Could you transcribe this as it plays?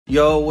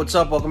Yo, what's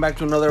up? Welcome back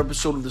to another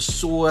episode of The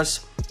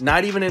Source.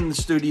 Not even in the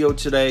studio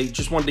today.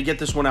 Just wanted to get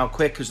this one out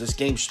quick because this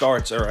game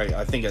starts,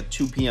 I think, at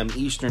 2 p.m.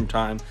 Eastern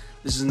time.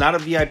 This is not a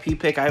VIP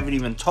pick. I haven't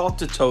even talked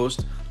to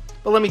Toast.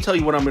 But let me tell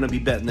you what I'm going to be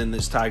betting in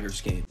this Tigers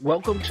game.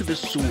 Welcome to The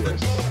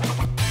Source.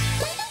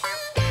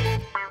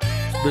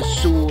 The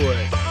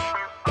Source.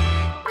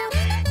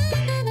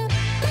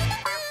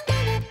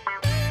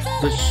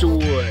 The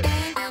Source.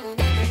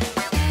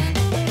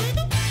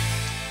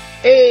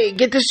 Hey,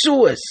 get the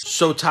Source.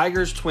 So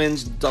Tigers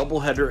Twins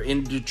doubleheader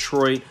in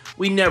Detroit.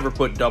 We never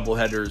put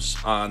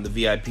doubleheaders on the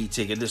VIP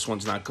ticket. This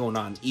one's not going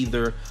on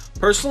either.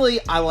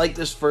 Personally, I like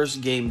this first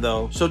game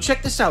though. So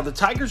check this out. The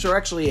Tigers are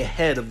actually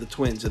ahead of the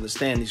Twins in the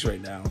standings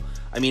right now.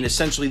 I mean,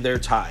 essentially they're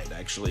tied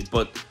actually,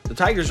 but the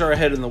Tigers are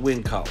ahead in the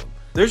win column.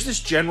 There's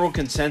this general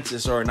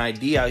consensus or an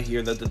idea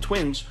here that the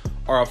Twins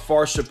are a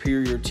far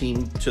superior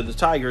team to the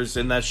Tigers,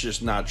 and that's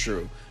just not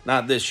true.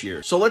 Not this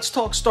year. So let's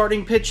talk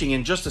starting pitching.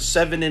 In just a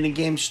 7-inning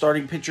game,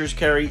 starting pitchers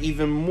carry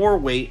even more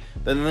weight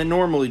than they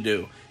normally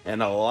do.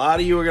 And a lot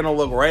of you are going to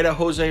look right at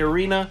Jose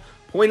Arena,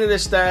 point at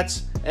his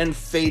stats, and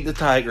fade the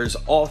Tigers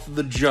off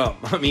the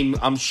jump. I mean,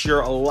 I'm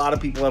sure a lot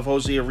of people have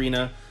Jose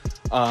Arena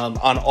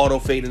on auto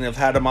fade and have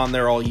had him on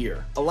there all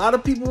year. A lot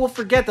of people will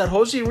forget that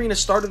Jose Arena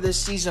started this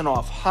season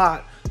off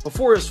hot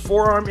before his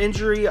forearm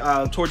injury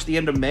towards the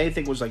end of May. I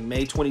think it was like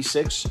May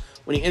 26th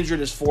when he injured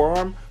his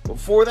forearm.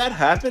 Before that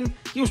happened,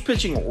 he was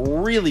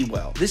pitching really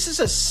well. This is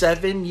a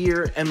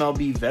 7-year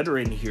MLB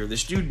veteran here.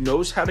 This dude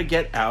knows how to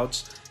get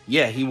outs.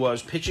 Yeah, he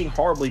was pitching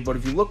horribly, but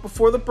if you look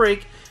before the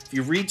break, if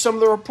you read some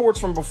of the reports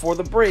from before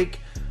the break,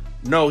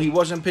 no, he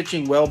wasn't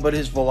pitching well, but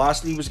his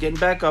velocity was getting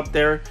back up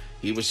there.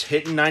 He was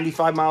hitting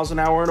 95 miles an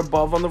hour and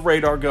above on the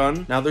radar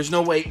gun. Now, there's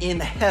no way in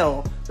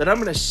hell that I'm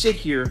going to sit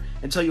here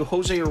and tell you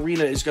Jose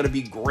Arena is going to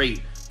be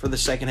great for the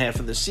second half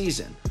of the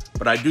season.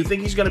 But I do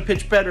think he's going to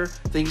pitch better.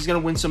 I think he's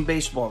going to win some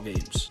baseball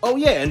games. Oh,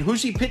 yeah, and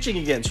who's he pitching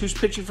against? Who's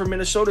pitching for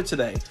Minnesota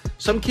today?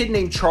 Some kid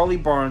named Charlie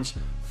Barnes,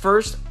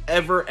 first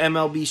ever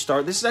MLB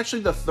start. This is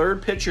actually the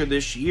third pitcher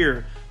this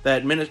year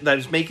that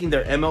is making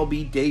their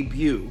MLB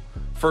debut.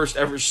 First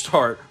ever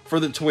start for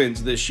the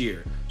Twins this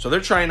year. So they're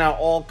trying out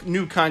all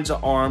new kinds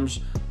of arms.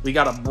 We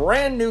got a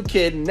brand new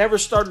kid, never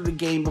started a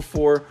game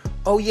before.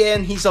 Oh yeah,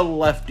 and he's a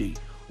lefty.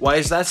 Why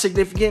is that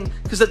significant?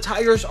 Because the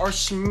Tigers are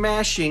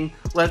smashing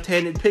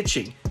left-handed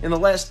pitching. In the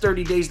last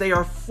 30 days, they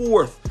are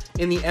 4th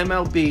in the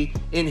MLB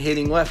in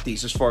hitting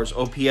lefties as far as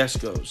OPS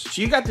goes.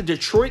 So you got the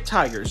Detroit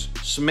Tigers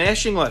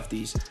smashing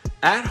lefties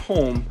at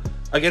home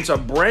against a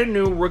brand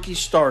new rookie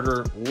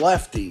starter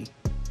lefty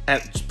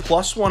at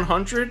plus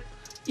 100.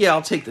 Yeah,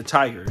 I'll take the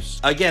Tigers.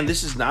 Again,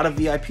 this is not a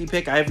VIP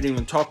pick. I haven't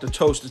even talked to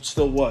Toast. It's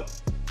still,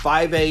 what,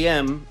 5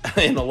 a.m.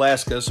 in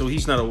Alaska, so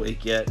he's not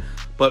awake yet.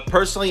 But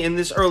personally, in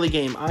this early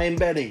game, I am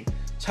betting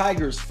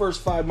Tigers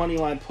first 5 money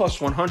line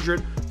plus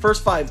 100.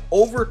 First 5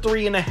 over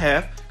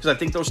 3.5, because I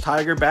think those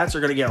Tiger bats are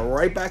going to get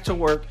right back to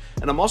work.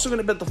 And I'm also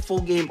going to bet the full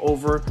game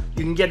over.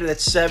 You can get it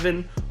at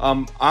 7.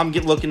 I'm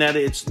looking at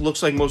it. It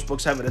looks like most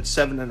books have it at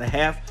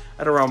 7.5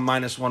 at around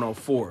minus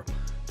 104.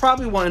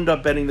 Probably will end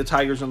up betting the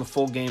Tigers on the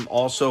full game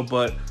also,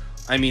 but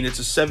I mean, it's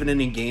a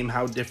 7-inning game.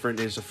 How different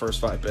is the first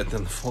 5 bet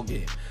than the full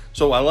game?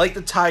 So I like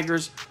the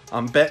Tigers.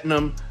 I'm betting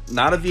them.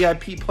 Not a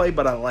VIP play,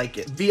 but I like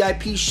it.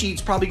 VIP sheets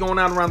probably going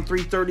out around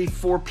 3:30,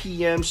 4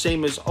 p.m.,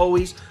 same as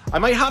always. I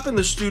might hop in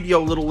the studio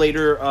a little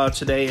later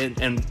today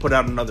and put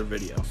out another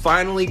video.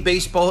 Finally,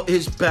 baseball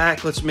is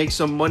back. Let's make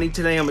some money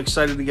today. I'm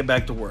excited to get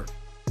back to work.